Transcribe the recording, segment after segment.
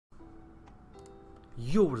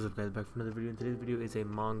Yo, what is up guys, back for another video, and today's video is a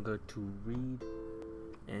manga to read,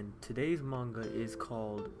 and today's manga is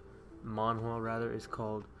called, manhwa rather, is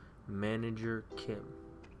called Manager Kim,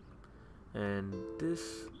 and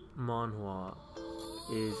this manhwa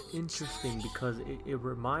is interesting because it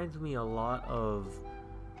reminds me a lot of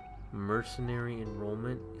Mercenary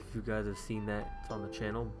Enrollment. If you guys have seen that, it's on the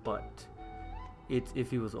channel, but it's if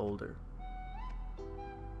he was older.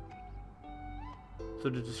 So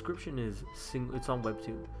the description is it's on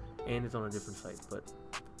Webtoon and it's on a different site, but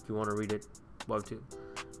if you want to read it, Webtoon.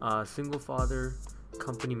 Single father,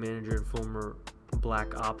 company manager, and former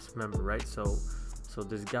Black Ops member, right? So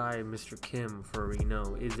this guy, Mr. Kim, for you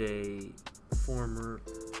know, is a former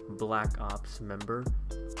Black Ops member,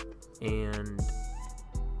 and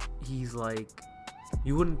he's like,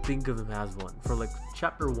 you wouldn't think of him as one. For like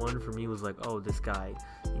chapter 1 for me was like, oh, this guy,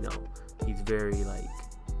 you know, he's very like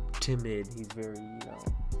timid, he's very, you know,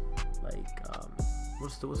 like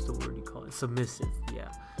what's the word you call it, submissive.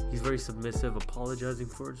 Yeah, he's very submissive, apologizing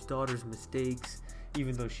for his daughter's mistakes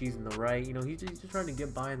even though she's in the right. You know, he's just trying to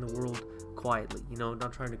get by in the world quietly, you know,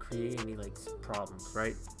 not trying to create any like problems,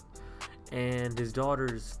 right? And his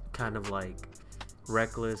daughter's kind of like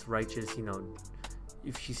reckless, righteous, you know,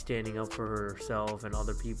 if she's standing up for herself and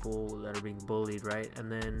other people that are being bullied, right?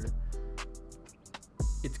 And then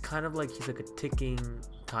it's kind of like he's like a ticking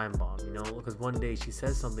time bomb, you know, because one day she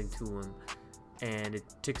says something to him and it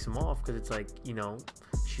ticks him off because it's like, you know,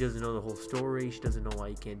 she doesn't know the whole story, she doesn't know why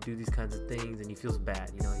he can't do these kinds of things, and he feels bad,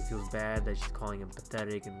 you know, he feels bad that she's calling him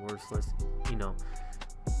pathetic and worthless, you know,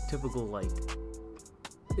 typical, like,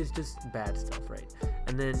 it's just bad stuff, right?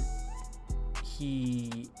 And then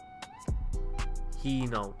he you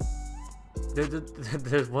know,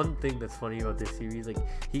 there's one thing that's funny about this series, like,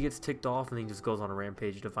 he gets ticked off and then he just goes on a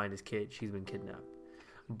rampage to find his kid. She's been kidnapped.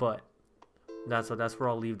 But that's where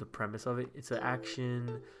I'll leave the premise of it. It's an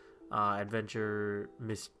action, adventure,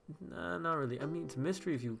 not really. I mean, it's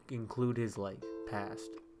mystery if you include his like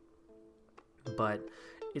past. But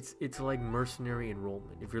it's like Mercenary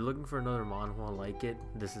Enrollment. If you're looking for another manhwa like it,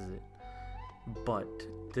 this is it. But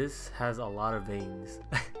this has a lot of veins.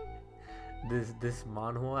 This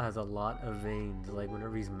manhwa has a lot of veins. Like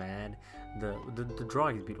whenever he's mad, the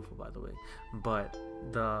drawing is beautiful, by the way, but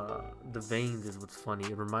the veins is what's funny.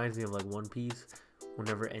 It reminds me of like One Piece.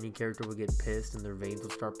 Whenever any character would get pissed and their veins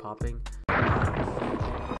would start popping,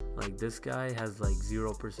 like this guy has like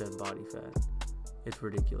 0% body fat. It's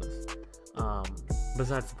ridiculous.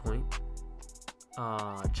 Besides the point,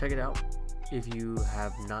 check it out if you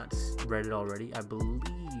have not read it already. I believe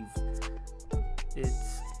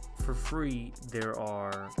it's for free. There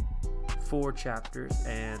are 4 chapters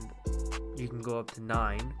and you can go up to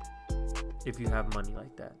 9 if you have money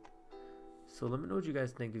like that. So let me know what you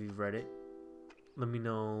guys think if you've read it. Let me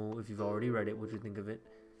know if you've already read it, what you think of it.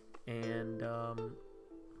 And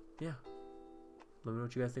yeah, let me know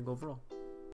what you guys think overall.